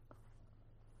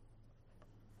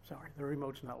Sorry, the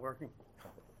remote's not working.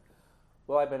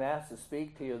 Well, I've been asked to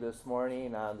speak to you this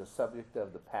morning on the subject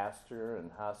of the pastor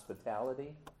and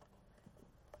hospitality.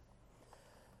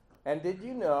 And did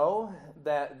you know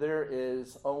that there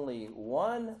is only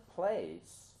one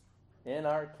place in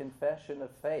our confession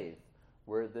of faith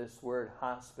where this word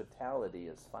hospitality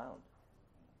is found?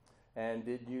 And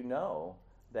did you know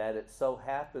that it so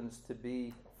happens to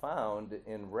be found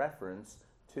in reference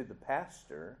to the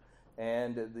pastor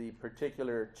and the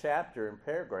particular chapter and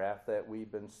paragraph that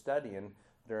we've been studying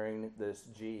during this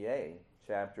GA,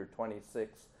 chapter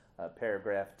 26,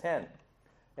 paragraph 10.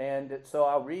 And so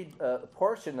I'll read a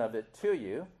portion of it to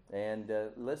you and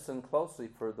listen closely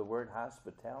for the word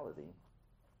hospitality.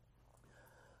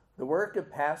 The work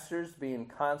of pastors being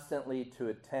constantly to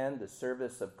attend the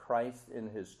service of Christ in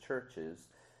his churches,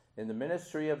 in the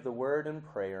ministry of the word and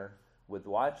prayer, with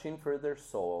watching for their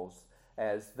souls,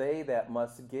 as they that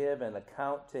must give an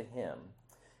account to him.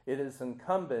 It is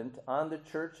incumbent on the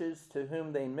churches to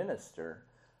whom they minister,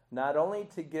 not only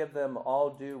to give them all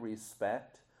due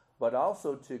respect, but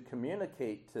also to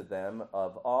communicate to them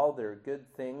of all their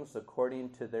good things according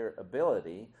to their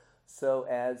ability, so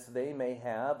as they may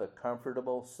have a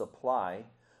comfortable supply,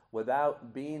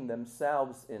 without being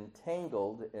themselves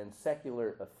entangled in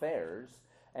secular affairs,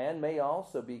 and may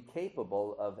also be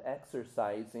capable of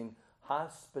exercising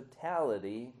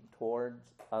hospitality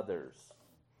towards others.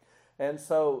 And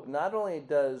so not only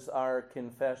does our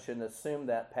confession assume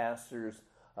that pastors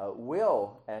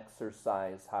will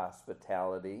exercise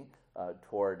hospitality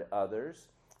toward others,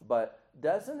 but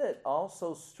doesn't it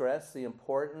also stress the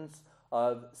importance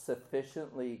of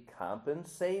sufficiently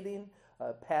compensating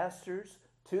pastors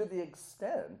to the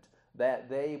extent that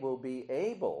they will be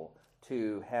able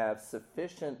to have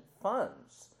sufficient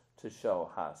funds to show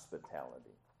hospitality?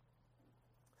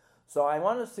 So I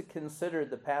want us to consider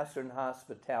the pastor and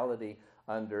hospitality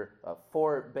under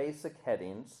four basic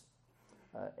headings.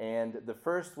 And the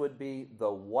first would be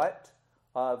the what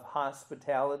of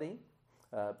hospitality.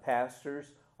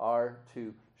 Pastors are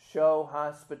to show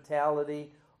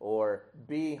hospitality or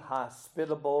be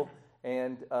hospitable.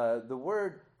 And the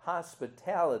word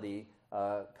hospitality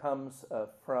comes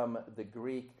from the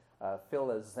Greek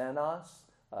philoxenos.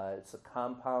 It's a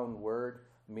compound word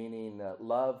meaning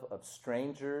love of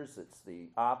strangers. It's the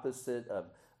opposite of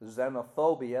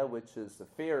xenophobia, which is the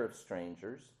fear of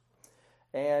strangers.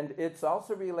 And it's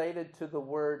also related to the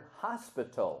word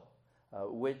hospital,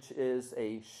 which is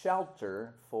a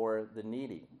shelter for the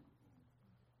needy.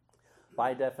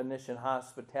 By definition,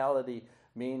 hospitality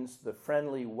means the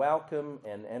friendly welcome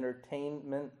and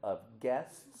entertainment of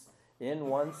guests in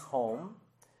one's home.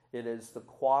 It is the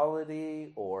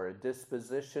quality or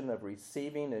disposition of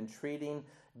receiving and treating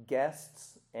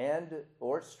guests and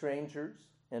or strangers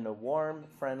in a warm,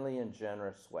 friendly, and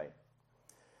generous way.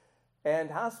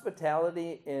 And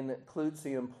hospitality includes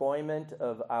the employment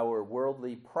of our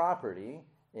worldly property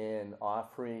in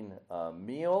offering a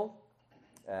meal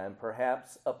and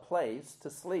perhaps a place to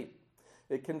sleep.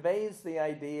 It conveys the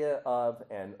idea of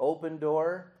an open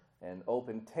door, an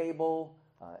open table,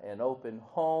 an open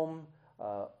home,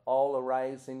 all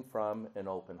arising from an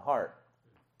open heart.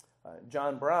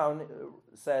 John Brown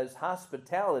says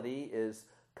hospitality is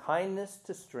kindness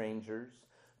to strangers,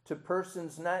 to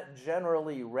persons not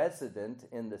generally resident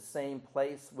in the same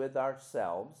place with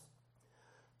ourselves,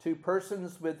 to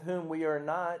persons with whom we are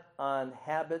not on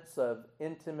habits of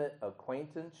intimate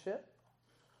acquaintanceship.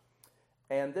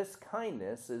 And this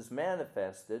kindness is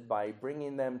manifested by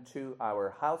bringing them to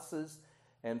our houses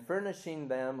and furnishing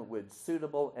them with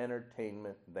suitable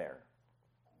entertainment there.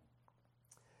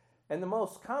 And the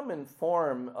most common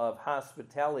form of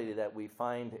hospitality that we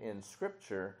find in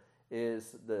Scripture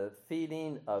is the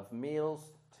feeding of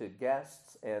meals to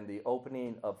guests and the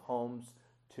opening of homes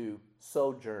to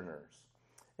sojourners.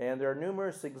 And there are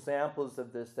numerous examples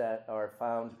of this that are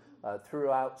found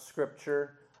throughout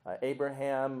Scripture.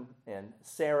 Abraham and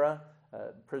Sarah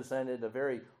presented a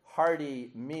very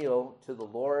hearty meal to the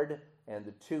Lord, and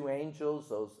the two angels,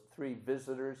 those three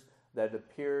visitors that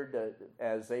appeared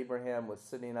as Abraham was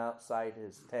sitting outside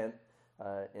his tent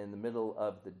in the middle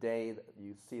of the day.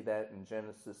 You see that in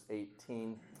Genesis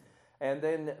 18. And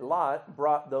then Lot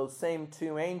brought those same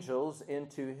two angels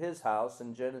into his house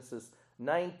in Genesis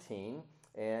 19,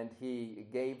 and he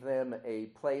gave them a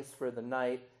place for the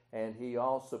night, and he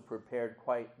also prepared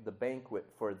quite the banquet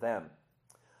for them.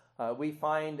 We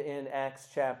find in Acts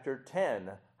chapter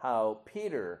 10 how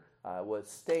Peter was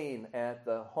staying at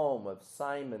the home of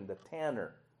Simon the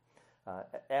tanner.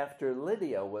 After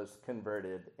Lydia was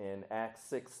converted in Acts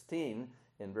 16,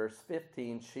 in verse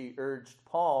 15, she urged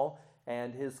Paul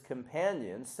and his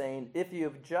companions, saying, "If you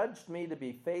have judged me to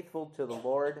be faithful to the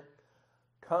Lord,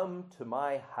 come to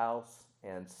my house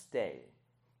and stay."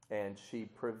 And she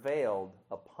prevailed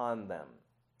upon them.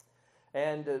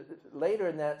 And later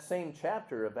in that same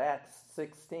chapter of Acts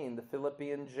 16, the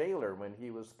Philippian jailer, when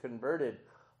he was converted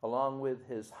along with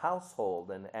his household,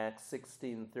 in Acts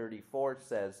 16:34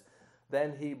 says,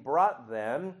 "Then he brought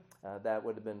them," that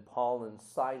would have been Paul and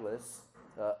Silas,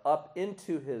 "up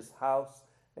into his house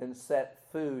and set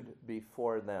food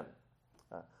before them."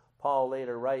 Paul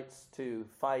later writes to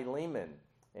Philemon,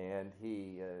 and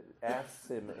he asks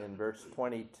him in verse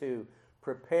 22,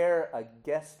 "Prepare a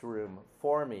guest room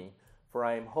for me, for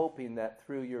I am hoping that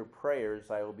through your prayers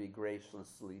I will be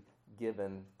graciously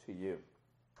given to you."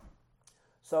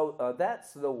 So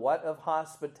that's the what of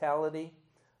hospitality.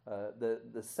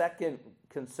 The second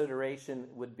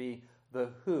consideration would be the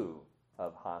who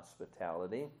of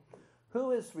hospitality.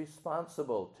 Who is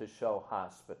responsible to show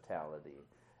hospitality?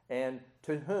 And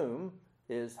to whom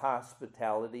is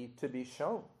hospitality to be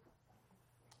shown?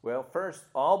 Well, first,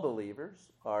 all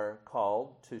believers are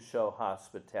called to show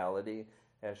hospitality,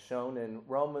 as shown in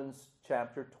Romans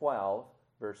chapter 12,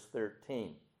 verse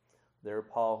 13. There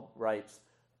Paul writes,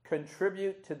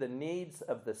 "Contribute to the needs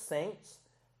of the saints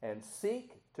and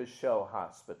seek to show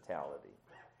hospitality."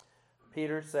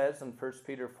 Peter says in 1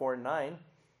 Peter 4:9,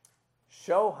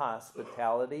 "Show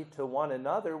hospitality to one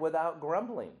another without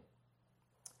grumbling."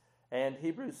 And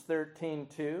Hebrews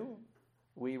 13:2,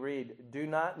 we read, "Do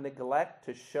not neglect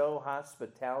to show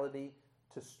hospitality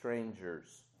to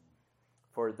strangers,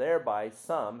 for thereby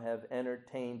some have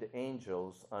entertained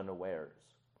angels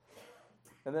unawares."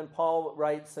 And then Paul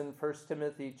writes in 1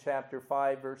 Timothy chapter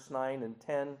 5, verse 9 and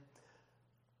 10,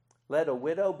 "Let a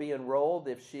widow be enrolled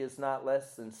if she is not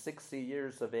less than 60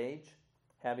 years of age,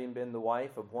 having been the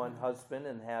wife of one husband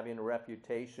and having a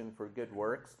reputation for good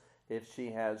works, if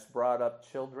she has brought up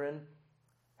children,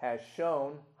 has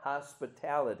shown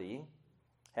hospitality,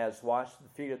 has washed the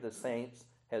feet of the saints,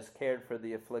 has cared for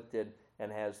the afflicted,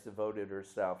 and has devoted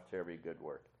herself to every good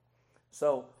work."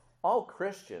 So all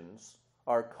Christians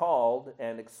are called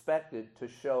and expected to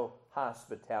show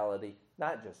hospitality,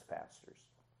 not just pastors.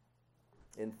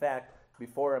 In fact,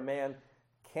 before a man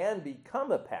can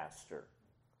become a pastor,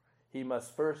 he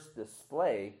must first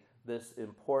display this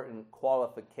important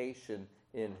qualification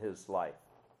in his life.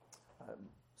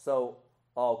 So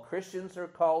all Christians are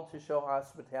called to show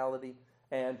hospitality,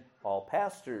 and all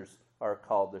pastors are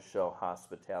called to show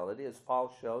hospitality, as Paul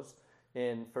shows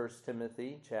in 1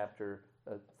 Timothy chapter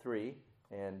 3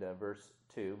 and verse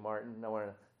 2. Martin, I want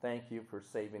to thank you for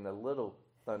saving a little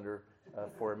thunder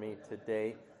for me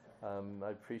today. I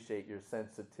appreciate your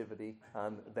sensitivity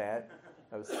on that.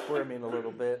 I was squirming a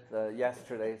little bit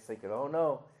yesterday, thinking, "Oh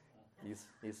no,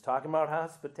 he's talking about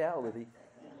hospitality.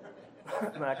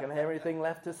 I'm not going to have anything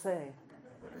left to say."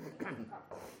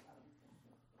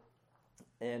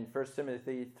 In 1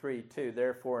 Timothy 3:2,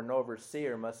 "Therefore an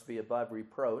overseer must be above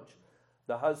reproach,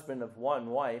 the husband of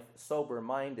one wife,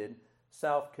 sober-minded,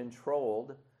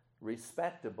 self-controlled,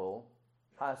 respectable,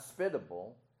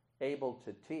 hospitable, able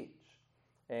to teach."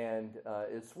 And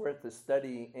it's worth the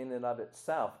study in and of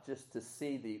itself just to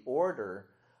see the order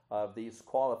of these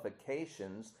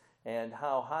qualifications and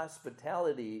how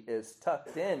hospitality is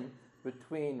tucked in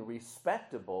between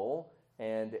respectable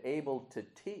and able to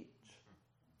teach.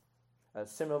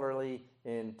 Similarly,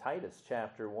 in Titus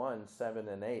chapter 1, 7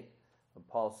 and 8,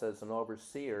 Paul says, "An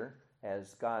overseer,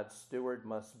 as God's steward,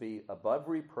 must be above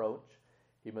reproach.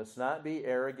 He must not be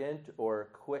arrogant or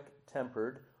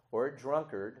quick-tempered or a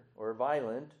drunkard or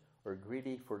violent or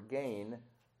greedy for gain,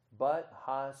 but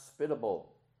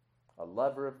hospitable, a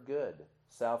lover of good,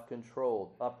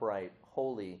 self-controlled, upright,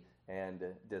 holy,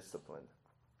 and disciplined."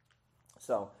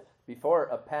 So before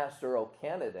a pastoral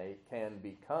candidate can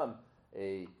become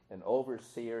an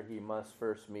overseer, he must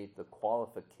first meet the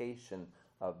qualification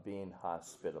of being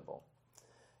hospitable.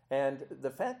 And the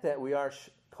fact that we are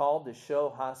called to show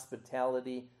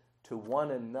hospitality to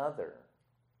one another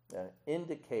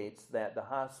indicates that the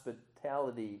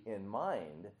hospitality in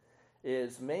mind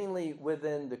is mainly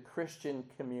within the Christian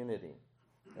community.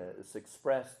 It's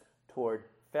expressed toward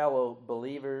fellow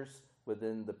believers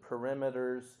within the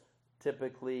perimeters,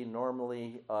 typically,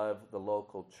 normally, of the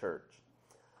local church.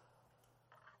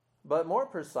 But more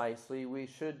precisely, we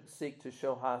should seek to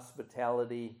show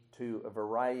hospitality to a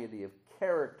variety of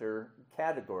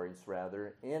categories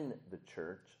in the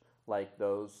church, like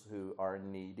those who are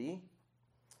needy.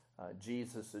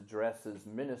 Jesus addresses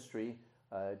ministry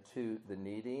to the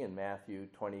needy in Matthew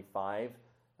 25,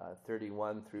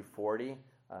 31 through 40.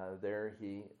 There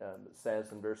he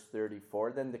says in verse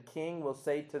 34, "Then the king will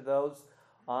say to those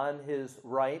on his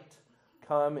right,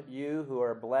 "Come, you who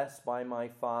are blessed by my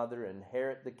Father,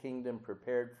 inherit the kingdom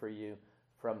prepared for you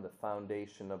from the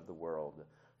foundation of the world.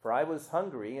 For I was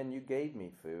hungry, and you gave me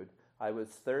food. I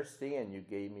was thirsty, and you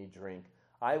gave me drink.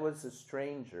 I was a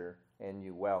stranger, and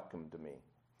you welcomed me."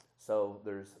 So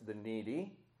there's the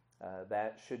needy.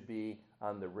 That should be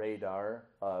on the radar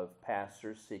of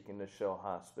pastors seeking to show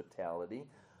hospitality.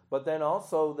 But then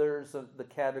also there's the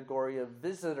category of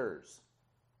visitors.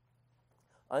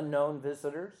 Unknown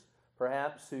visitors,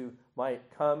 perhaps who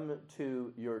might come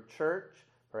to your church.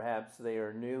 Perhaps they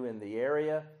are new in the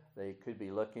area. They could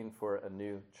be looking for a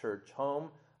new church home.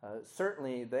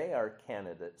 Certainly they are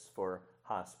candidates for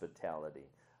hospitality.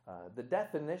 The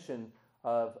definition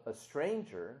of a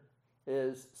stranger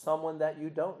is someone that you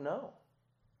don't know.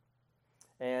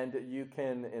 And you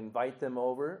can invite them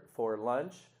over for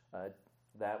lunch.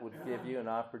 That would give you an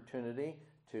opportunity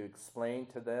to explain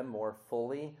to them more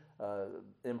fully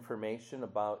information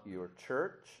about your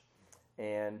church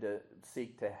and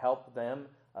seek to help them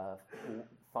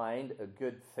find a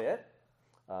good fit.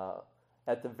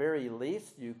 At the very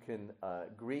least, you can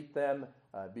greet them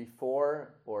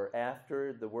before or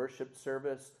after the worship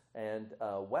service and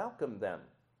welcome them.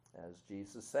 As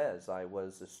Jesus says, "I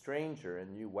was a stranger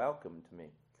and you welcomed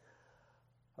me."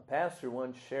 A pastor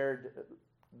once shared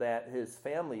that his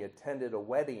family attended a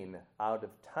wedding out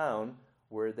of town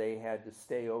where they had to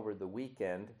stay over the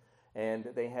weekend, and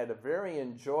they had a very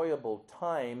enjoyable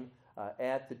time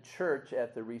at the church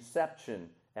at the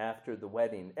reception after the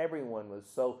wedding. Everyone was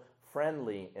so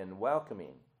friendly and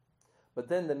welcoming. But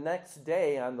then the next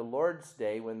day, on the Lord's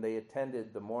Day, when they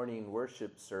attended the morning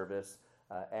worship service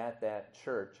at that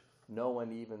church, no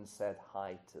one even said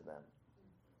hi to them.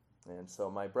 And so,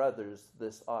 my brothers,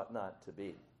 this ought not to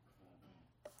be.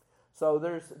 So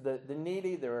there's the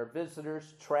needy, there are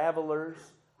visitors,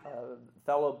 travelers,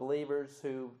 fellow believers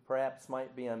who perhaps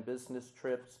might be on business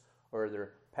trips or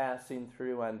they're passing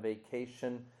through on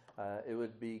vacation. It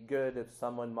would be good if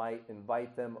someone might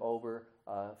invite them over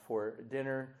for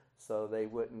dinner so they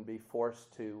wouldn't be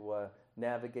forced to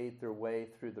navigate their way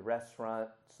through the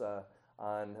restaurants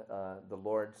on the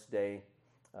Lord's Day.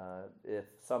 If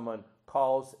someone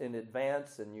calls in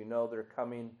advance and you know they're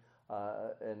coming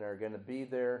and are going to be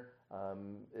there,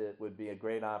 it would be a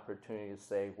great opportunity to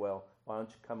say, "Well, why don't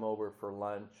you come over for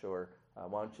lunch?" or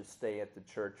 "Why don't you stay at the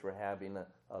church? We're having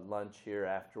a lunch here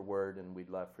afterward, and we'd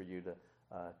love for you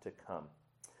to come."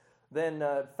 Then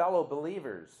fellow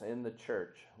believers in the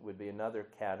church would be another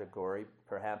category.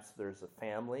 Perhaps there's a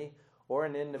family or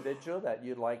an individual that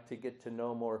you'd like to get to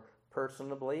know more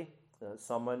personally.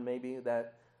 Someone maybe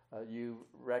that you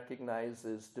recognize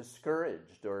is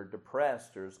discouraged or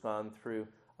depressed or has gone through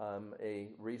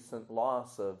a recent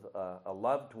loss of a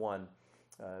loved one.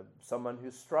 Someone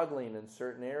who's struggling in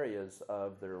certain areas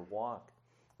of their walk.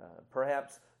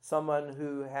 Perhaps someone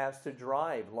who has to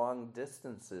drive long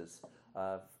distances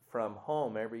from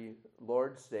home every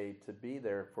Lord's Day to be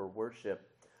there for worship.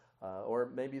 Or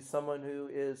maybe someone who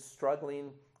is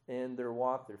struggling in their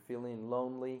walk. They're feeling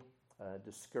lonely,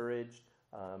 discouraged.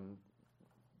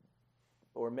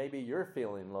 Or maybe you're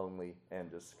feeling lonely and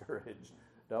discouraged.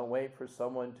 Don't wait for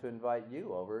someone to invite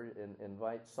you over.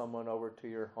 Invite someone over to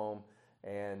your home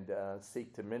and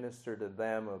seek to minister to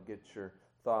them or get your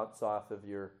thoughts off of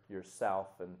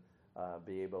yourself and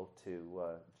be able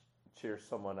to cheer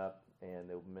someone up, and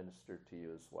they'll minister to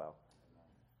you as well.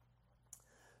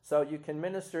 So you can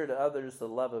minister to others the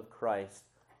love of Christ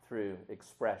through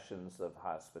expressions of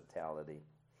hospitality.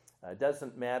 It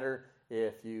doesn't matter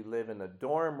if you live in a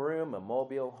dorm room, a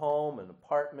mobile home, an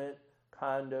apartment,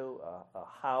 condo, a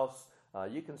house,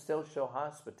 you can still show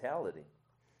hospitality.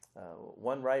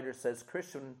 One writer says,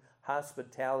 "Christian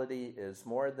hospitality is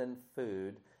more than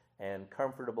food and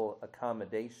comfortable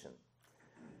accommodation.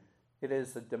 It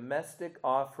is a domestic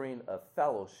offering of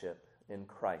fellowship in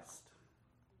Christ.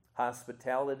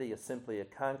 Hospitality is simply a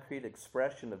concrete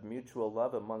expression of mutual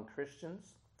love among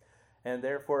Christians, and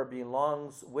therefore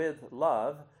belongs with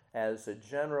love as a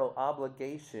general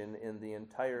obligation in the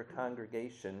entire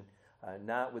congregation,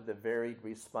 not with the varied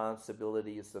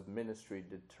responsibilities of ministry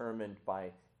determined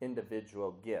by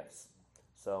individual gifts."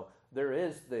 So there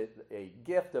is a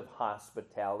gift of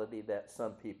hospitality that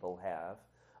some people have,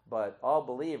 but all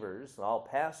believers, all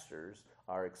pastors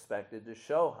are expected to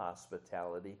show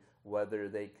hospitality, whether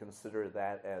they consider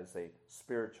that as a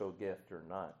spiritual gift or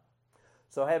not.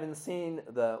 So having seen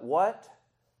the what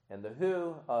and the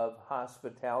who of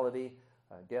hospitality,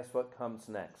 guess what comes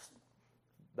next?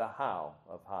 The how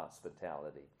of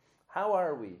hospitality. How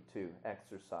are we to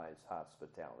exercise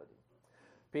hospitality?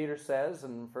 Peter says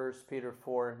in 1 Peter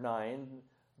 4:9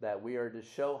 that we are to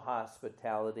show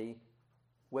hospitality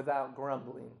without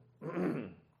grumbling.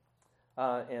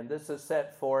 And this is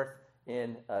set forth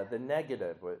in the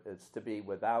negative. It's to be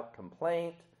without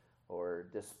complaint or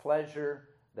displeasure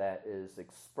that is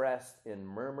expressed in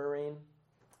murmuring.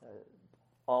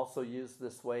 Also used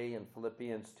this way in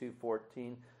Philippians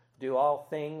 2:14. Do all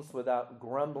things without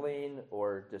grumbling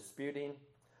or disputing.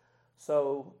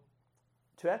 So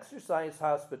to exercise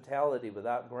hospitality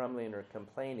without grumbling or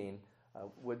complaining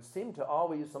would seem to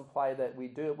always imply that we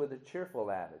do it with a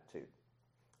cheerful attitude,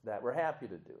 that we're happy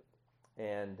to do it.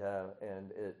 And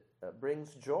it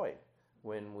brings joy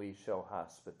when we show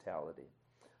hospitality.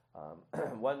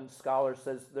 One scholar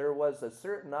says there was a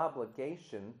certain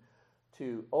obligation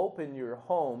to open your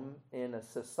home in a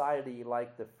society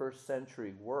like the first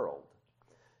century world,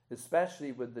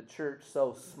 especially with the church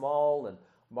so small and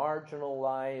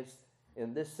marginalized.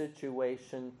 In this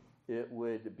situation, it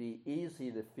would be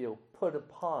easy to feel put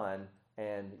upon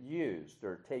and used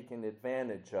or taken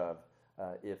advantage of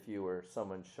if you were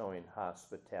someone showing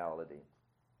hospitality.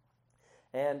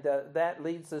 And that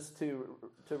leads us to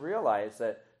realize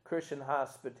that Christian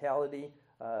hospitality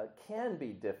can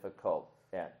be difficult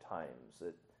at times.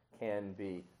 It can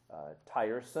be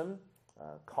tiresome,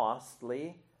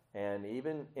 costly, and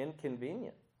even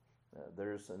inconvenient.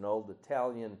 There's an old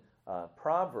Italian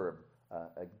proverb,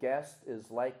 a guest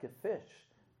is like a fish.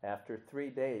 After 3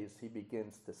 days, he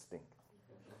begins to stink.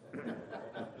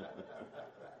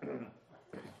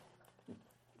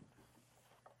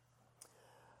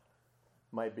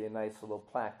 Might be a nice little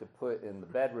plaque to put in the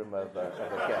bedroom of a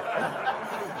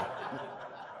guest.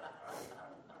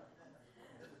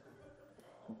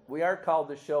 We are called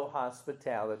to show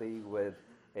hospitality with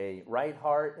a right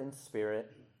heart and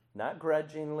spirit, not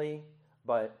grudgingly,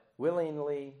 but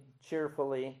willingly,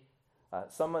 cheerfully.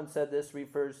 Someone said this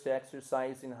refers to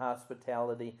exercising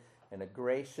hospitality in a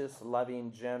gracious,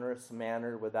 loving, generous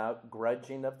manner without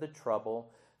grudging of the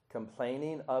trouble,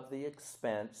 complaining of the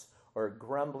expense, or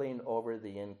grumbling over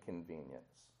the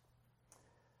inconvenience.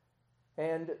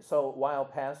 And so while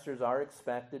pastors are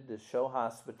expected to show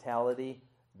hospitality,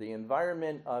 the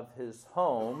environment of his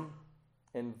home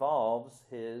involves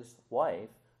his wife,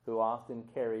 who often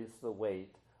carries the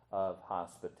weight of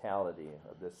hospitality,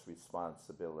 of this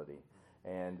responsibility.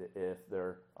 And if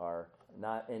there are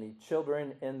not any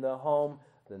children in the home,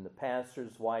 then the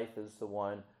pastor's wife is the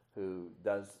one who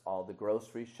does all the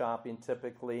grocery shopping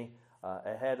typically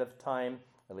ahead of time.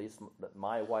 At least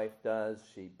my wife does.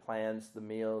 She plans the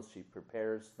meals, she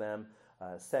prepares them,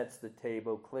 sets the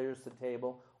table, clears the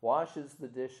table, washes the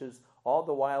dishes, all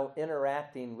the while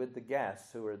interacting with the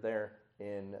guests who are there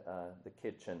in the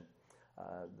kitchen.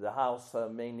 The house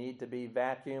may need to be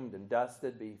vacuumed and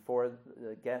dusted before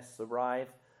the guests arrive.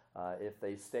 If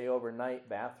they stay overnight,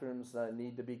 bathrooms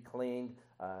need to be cleaned,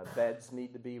 beds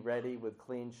need to be ready with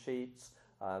clean sheets.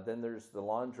 Then there's the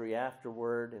laundry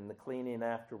afterward and the cleaning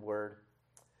afterward.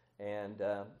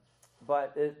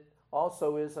 But it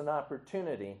also is an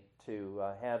opportunity to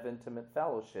have intimate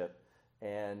fellowship,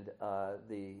 and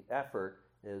the effort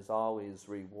is always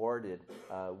rewarded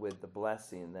with the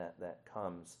blessing that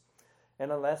comes.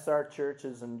 And unless our church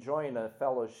is enjoying a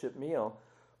fellowship meal,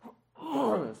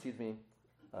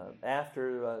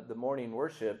 after the morning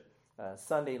worship,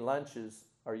 Sunday lunches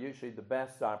are usually the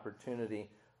best opportunity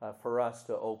for us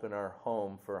to open our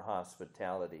home for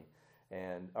hospitality.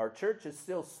 And our church is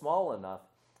still small enough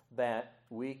that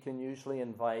we can usually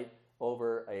invite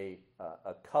over a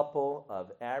couple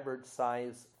of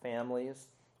average-sized families.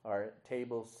 Our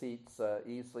table seats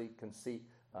easily can seat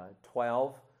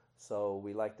 12. So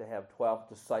we like to have 12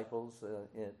 disciples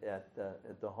at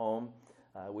the home.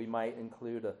 We might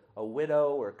include a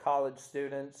widow or college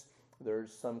students.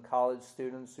 There's some college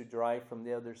students who drive from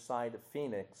the other side of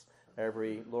Phoenix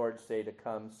every Lord's Day to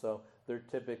come. So they're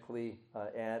typically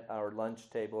at our lunch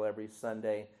table every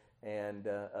Sunday, and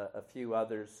a few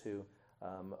others who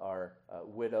are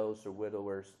widows or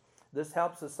widowers. This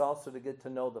helps us also to get to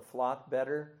know the flock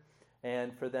better,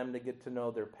 and for them to get to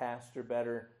know their pastor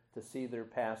better, to see their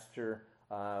pastor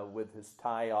with his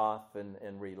tie off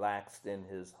and relaxed in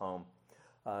his home.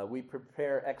 We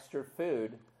prepare extra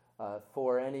food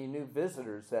for any new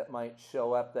visitors that might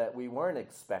show up that we weren't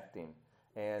expecting.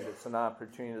 And it's an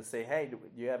opportunity to say, hey, do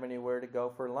you have anywhere to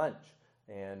go for lunch?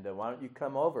 And why don't you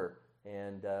come over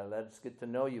and let us get to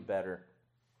know you better?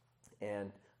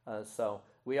 And so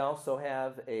we also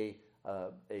have a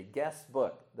guest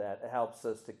book that helps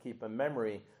us to keep a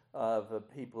memory of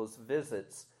people's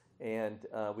visits, and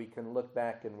we can look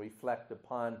back and reflect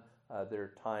upon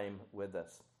their time with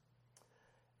us.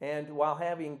 And while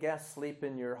having guests sleep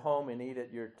in your home and eat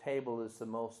at your table is the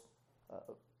most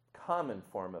common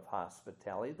form of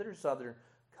hospitality. There's other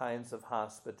kinds of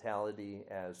hospitality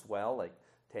as well, like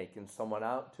taking someone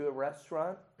out to a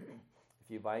restaurant. If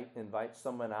you invite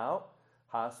someone out,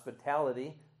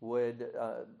 hospitality would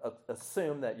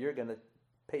assume that you're going to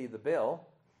pay the bill.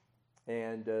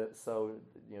 And so,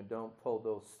 don't pull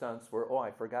those stunts where, oh,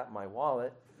 I forgot my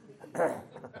wallet.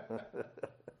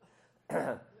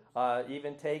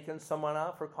 Even taking someone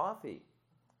out for coffee,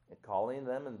 calling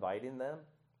them, inviting them,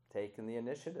 taking the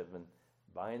initiative and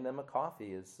buying them a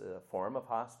coffee is a form of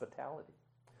hospitality.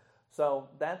 So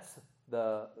that's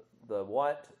the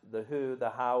what, the who, the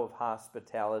how of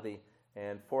hospitality.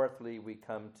 And fourthly, we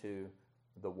come to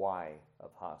the why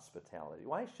of hospitality.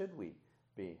 Why should we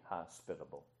be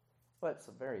hospitable? Well, it's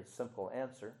a very simple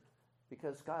answer,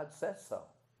 because God says so.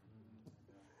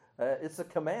 It's a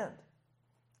command,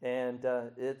 and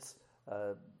it's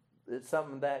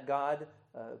something that God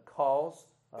calls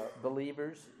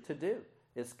believers to do.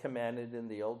 It's commanded in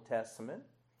the Old Testament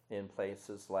in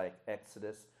places like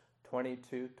Exodus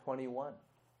 22:21,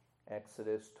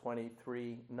 Exodus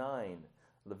 23:9,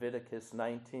 Leviticus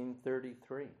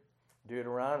 19:33,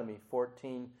 Deuteronomy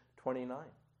 14:29.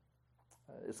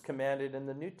 It's commanded in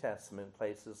the New Testament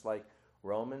places like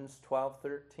Romans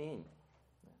 12:13,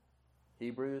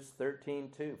 Hebrews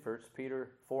 13:2, 1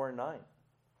 Peter 4:9.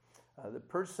 The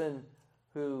person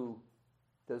who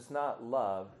does not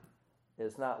love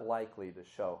is not likely to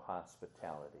show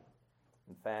hospitality.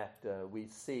 In fact, we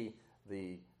see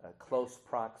the close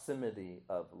proximity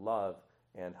of love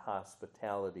and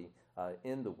hospitality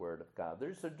in the Word of God.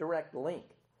 There's a direct link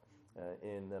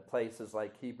in places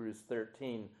like Hebrews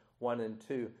 13:1 and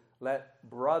 2. Let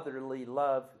brotherly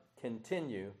love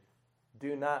continue.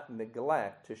 Do not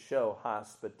neglect to show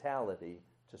hospitality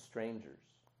to strangers.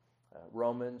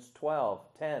 Romans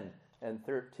 12:10 and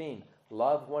 13.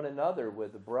 Love one another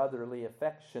with brotherly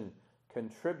affection.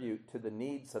 Contribute to the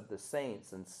needs of the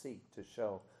saints and seek to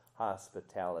show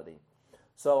hospitality.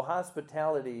 So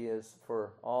hospitality is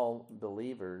for all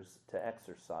believers to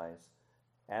exercise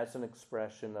as an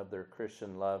expression of their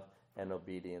Christian love and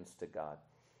obedience to God.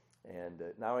 And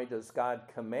not only does God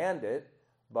command it,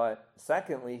 but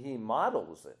secondly, he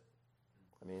models it.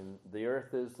 I mean, the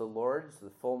earth is the Lord's, the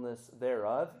fullness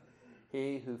thereof.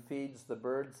 He who feeds the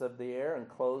birds of the air and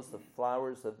clothes the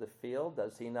flowers of the field,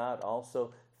 does he not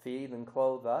also feed and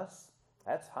clothe us?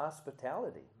 That's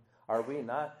hospitality. Are we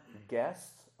not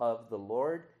guests of the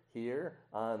Lord here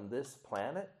on this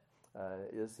planet?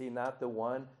 Is he not the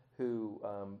one who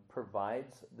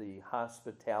provides the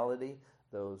hospitality,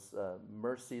 those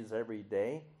mercies every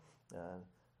day?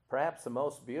 Perhaps the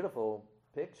most beautiful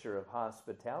picture of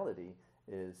hospitality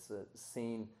is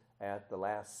seen at the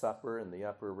Last Supper in the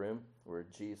upper room, where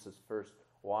Jesus first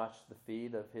washed the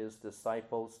feet of his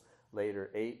disciples, later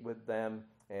ate with them,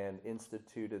 and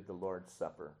instituted the Lord's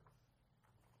Supper.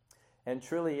 And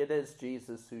truly it is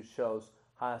Jesus who shows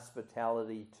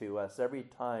hospitality to us every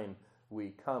time we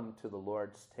come to the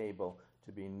Lord's table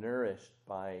to be nourished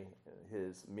by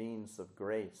his means of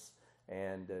grace.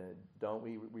 And don't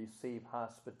we receive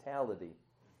hospitality?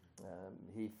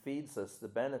 He feeds us the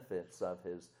benefits of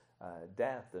his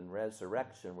death and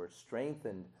resurrection. We're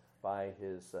strengthened by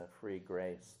his free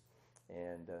grace.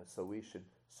 And so we should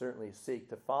certainly seek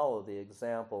to follow the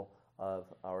example of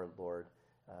our Lord.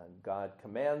 God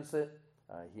commands it.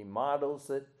 He models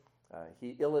it.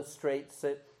 He illustrates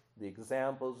it. The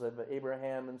examples of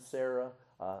Abraham and Sarah,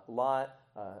 Lot.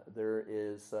 There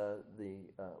is the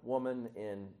woman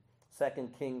in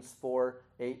 2 Kings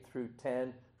 4:8 through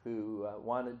 10, who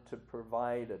wanted to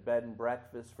provide a bed and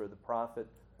breakfast for the prophet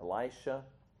Elisha.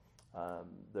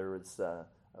 There was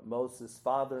Moses'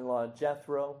 father-in-law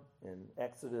Jethro in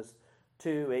Exodus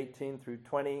 2:18 through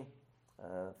 20,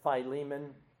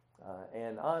 Philemon,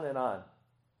 and on.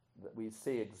 We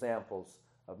see examples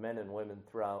of men and women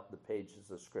throughout the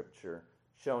pages of Scripture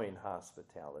showing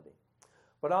hospitality.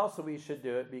 But also we should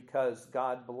do it because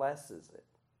God blesses it.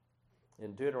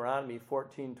 In Deuteronomy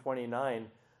 14:29,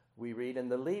 we read,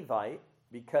 "And the Levite,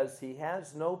 because he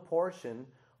has no portion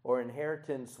or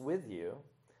inheritance with you,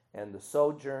 and the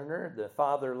sojourner, the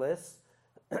fatherless,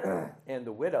 and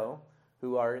the widow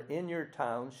who are in your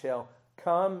town shall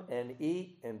come and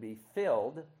eat and be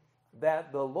filled,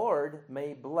 that the Lord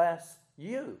may bless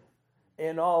you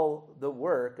in all the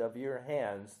work of your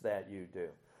hands that you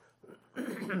do."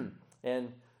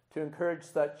 And to encourage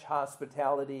such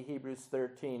hospitality, Hebrews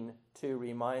 13:2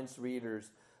 reminds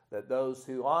readers that those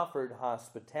who offered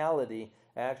hospitality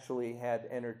actually had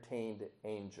entertained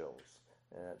angels.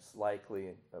 And it's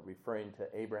likely referring to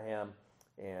Abraham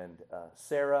and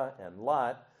Sarah and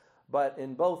Lot. But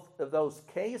in both of those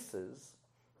cases,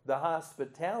 The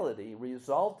hospitality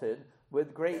resulted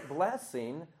with great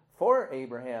blessing for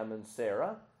Abraham and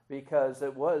Sarah, because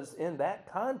it was in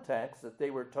that context that they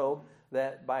were told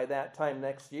that by that time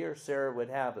next year Sarah would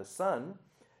have a son.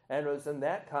 And it was in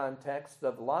that context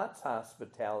of Lot's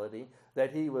hospitality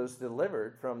that he was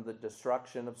delivered from the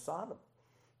destruction of Sodom.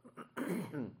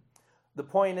 The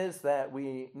point is that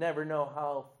we never know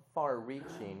how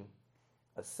far-reaching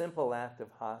a simple act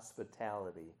of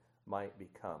hospitality might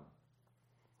become.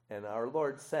 And our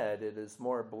Lord said it is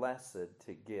more blessed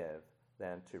to give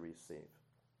than to receive.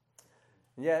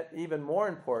 Yet, even more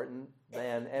important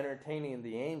than entertaining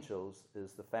the angels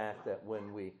is the fact that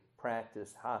when we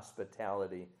practice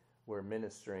hospitality, we're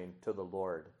ministering to the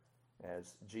Lord.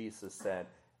 As Jesus said,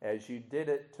 as you did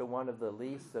it to one of the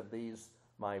least of these,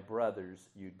 my brothers,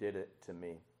 you did it to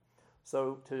me.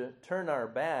 So to turn our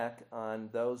back on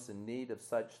those in need of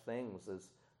such things is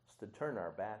to turn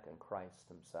our back on Christ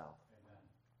himself.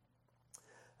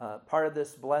 Part of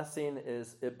this blessing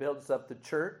is it builds up the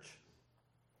church.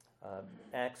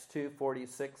 Acts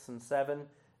 2:46 and 7,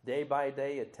 day by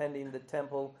day attending the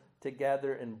temple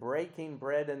together and breaking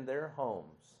bread in their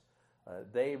homes.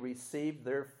 They received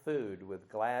their food with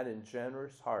glad and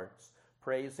generous hearts,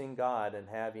 praising God and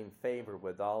having favor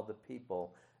with all the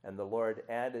people. And the Lord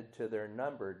added to their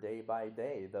number day by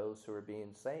day those who were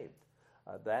being saved.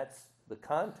 That's the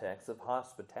context of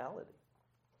hospitality.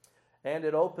 And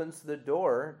it opens the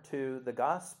door to the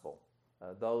gospel.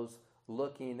 Those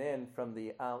looking in from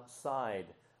the outside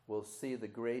will see the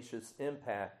gracious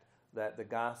impact that the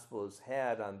gospel has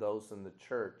had on those in the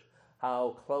church,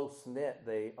 how close-knit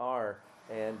they are,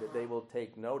 and they will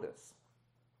take notice.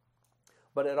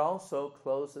 But it also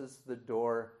closes the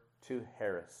door to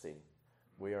heresy.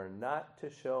 We are not to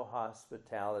show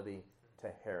hospitality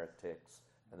to heretics,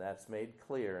 and that's made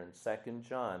clear in 2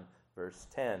 John, verse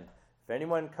 10. If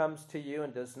anyone comes to you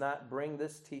and does not bring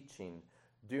this teaching,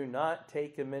 do not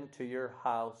take him into your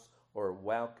house or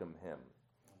welcome him.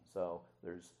 So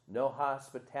there's no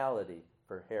hospitality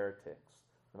for heretics.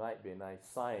 It might be a nice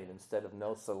sign instead of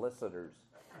no solicitors.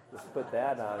 Just put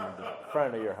that on the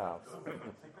front of your house.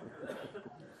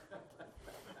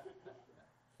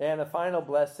 And a final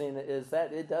blessing is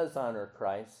that it does honor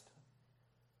Christ.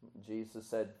 Jesus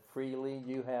said, freely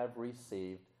you have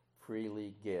received,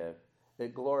 freely give.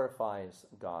 It glorifies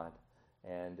God.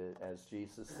 And as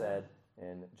Jesus said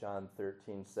in John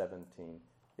 13:17,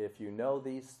 if you know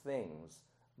these things,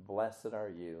 blessed are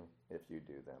you if you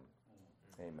do them.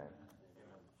 Amen.